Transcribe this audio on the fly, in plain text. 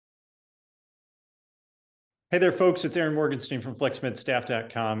Hey there, folks. It's Aaron Morgenstein from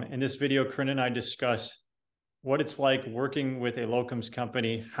FlexMedStaff.com. In this video, Corinne and I discuss what it's like working with a locums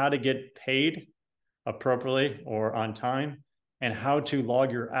company, how to get paid appropriately or on time, and how to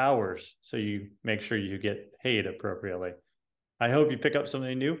log your hours so you make sure you get paid appropriately. I hope you pick up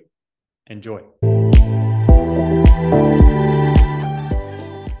something new. Enjoy.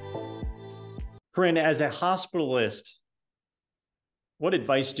 Corinne, as a hospitalist, what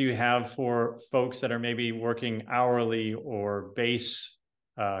advice do you have for folks that are maybe working hourly or base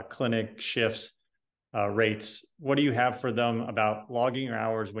clinic shifts rates? What do you have for them about logging your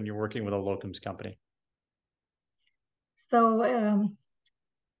hours when you're working with a locums company? So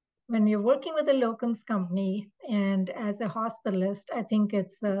when you're working with a locums company and as a hospitalist, I think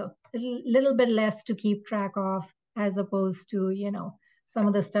it's a little bit less to keep track of as opposed to, some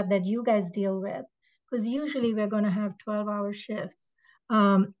of the stuff that you guys deal with. Because usually we're going to have 12-hour shifts.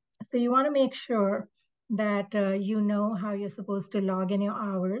 So you want to make sure that you know how you're supposed to log in your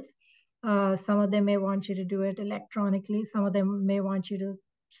hours. Some of them may want you to do it electronically. Some of them may want you to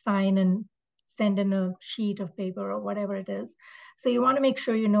sign and send in a sheet of paper or whatever it is. So you want to make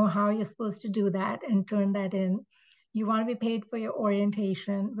sure you know how you're supposed to do that and turn that in. You want to be paid for your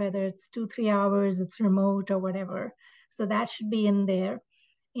orientation, whether it's 2-3 hours, it's remote or whatever. So that should be in there.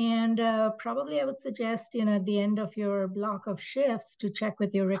 And probably I would suggest, at the end of your block of shifts to check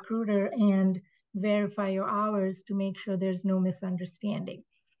with your recruiter and verify your hours to make sure there's no misunderstanding.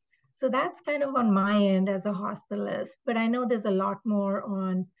 So that's kind of on my end as a hospitalist, but I know there's a lot more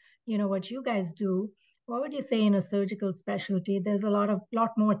on, what you guys do. What would you say in a surgical specialty? There's a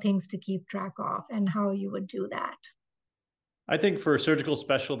lot more things to keep track of and how you would do that. I think for surgical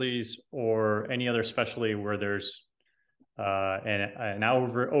specialties or any other specialty where there's an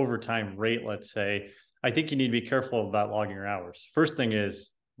overtime rate, let's say, I think you need to be careful about logging your hours. First thing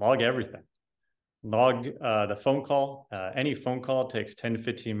is log everything. Log the phone call. Any phone call takes 10 to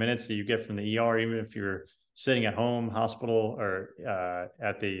 15 minutes that you get from the ER, even if you're sitting at home, hospital, or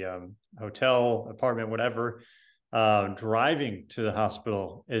at the hotel, apartment, whatever. Driving to the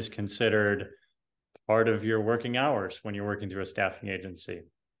hospital is considered part of your working hours when you're working through a staffing agency.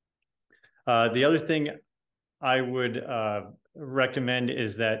 The other thing I would recommend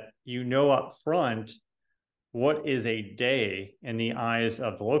is that up front what is a day in the eyes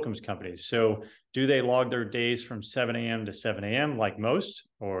of the locums companies. So do they log their days from 7 a.m. to 7 a.m. like most,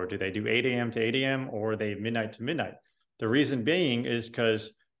 or do they do 8 a.m. to 8 a.m., or are they midnight to midnight? The reason being is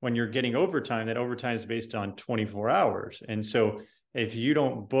because when you're getting overtime, that overtime is based on 24 hours. And so if you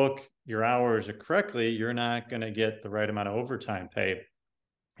don't book your hours correctly, you're not going to get the right amount of overtime pay.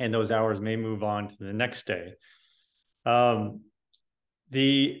 And those hours may move on to the next day.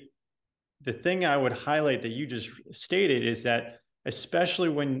 The thing I would highlight that you just stated is that especially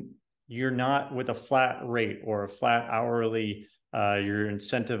when you're not with a flat rate or a flat hourly, you're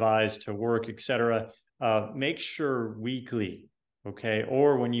incentivized to work, et cetera, make sure weekly, okay?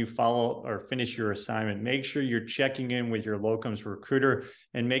 Or when you follow or finish your assignment, make sure you're checking in with your locums recruiter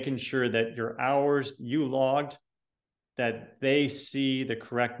and making sure that your hours you logged, that they see the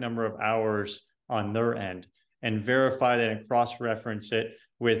correct number of hours on their end and verify that and cross-reference it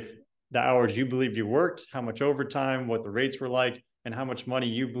with the hours you believe you worked, how much overtime, what the rates were like, and how much money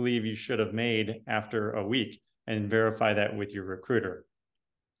you believe you should have made after a week, and verify that with your recruiter.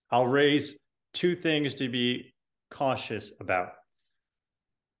 I'll raise two things to be cautious about.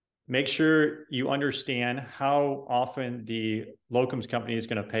 Make sure you understand how often the locums company is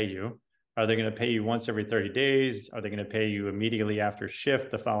going to pay you. Are they going to pay you once every 30 days? Are they going to pay you immediately after shift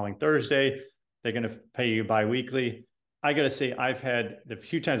the following Thursday? They're going to pay you biweekly. I got to say, I've had the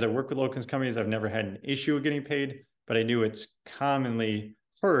few times I work with locums companies, I've never had an issue with getting paid, but I knew it's commonly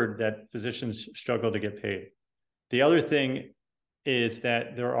heard that physicians struggle to get paid. The other thing is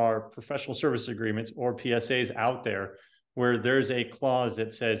that there are professional service agreements or PSAs out there where there's a clause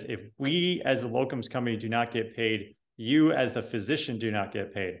that says, if we as the locums company do not get paid, you as the physician do not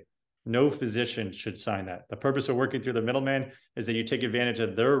get paid. No physician should sign that. The purpose of working through the middleman is that you take advantage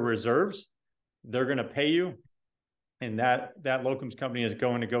of their reserves. They're going to pay you, and that locums company is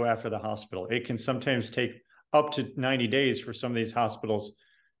going to go after the hospital. It can sometimes take up to 90 days for some of these hospitals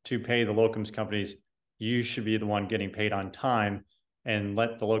to pay the locums companies. You should be the one getting paid on time and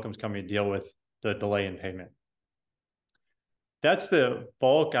let the locums company deal with the delay in payment. That's the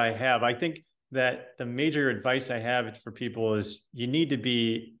bulk I have. I think that the major advice I have for people is you need to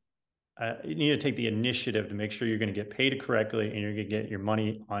take the initiative to make sure you're going to get paid correctly and you're going to get your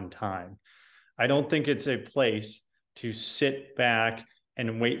money on time. I don't think it's a place to sit back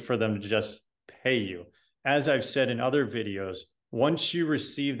and wait for them to just pay you. As I've said in other videos, Once you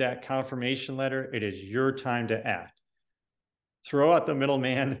receive that confirmation letter, it is your time to act. Throw out the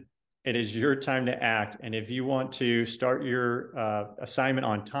middleman. It is your time to act. And if you want to start your assignment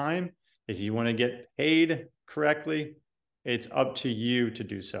on time, if you want to get paid correctly, it's up to you to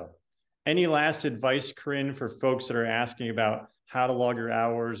do so. Any last advice, Corinne, for folks that are asking about how to log your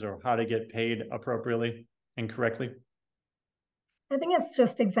hours or how to get paid appropriately and correctly? I think it's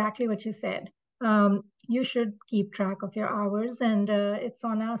just exactly what you said. You should keep track of your hours, and it's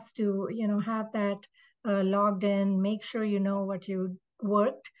on us to, have that logged in. Make sure you know what you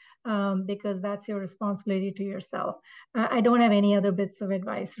worked, because that's your responsibility to yourself. I don't have any other bits of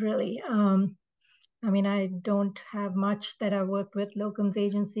advice, really. I mean, I don't have much that I worked with locums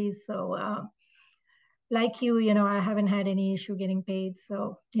agencies, so like you, I haven't had any issue getting paid.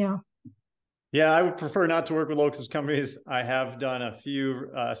 So yeah. Yeah, I would prefer not to work with locums companies. I have done a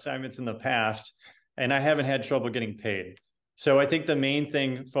few assignments in the past, and I haven't had trouble getting paid. So I think the main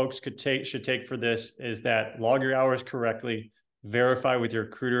thing folks should take for this is that log your hours correctly, verify with your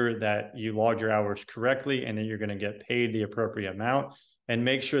recruiter that you logged your hours correctly, and that you're going to get paid the appropriate amount, and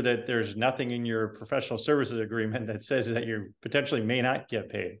make sure that there's nothing in your professional services agreement that says that you potentially may not get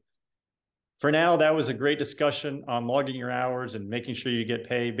paid. For now, that was a great discussion on logging your hours and making sure you get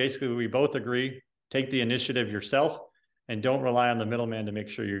paid. Basically, we both agree, take the initiative yourself and don't rely on the middleman to make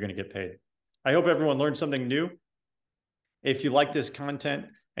sure you're going to get paid. I hope everyone learned something new. If you like this content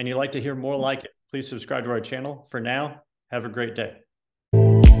and you'd like to hear more like it, please subscribe to our channel. For now, have a great day.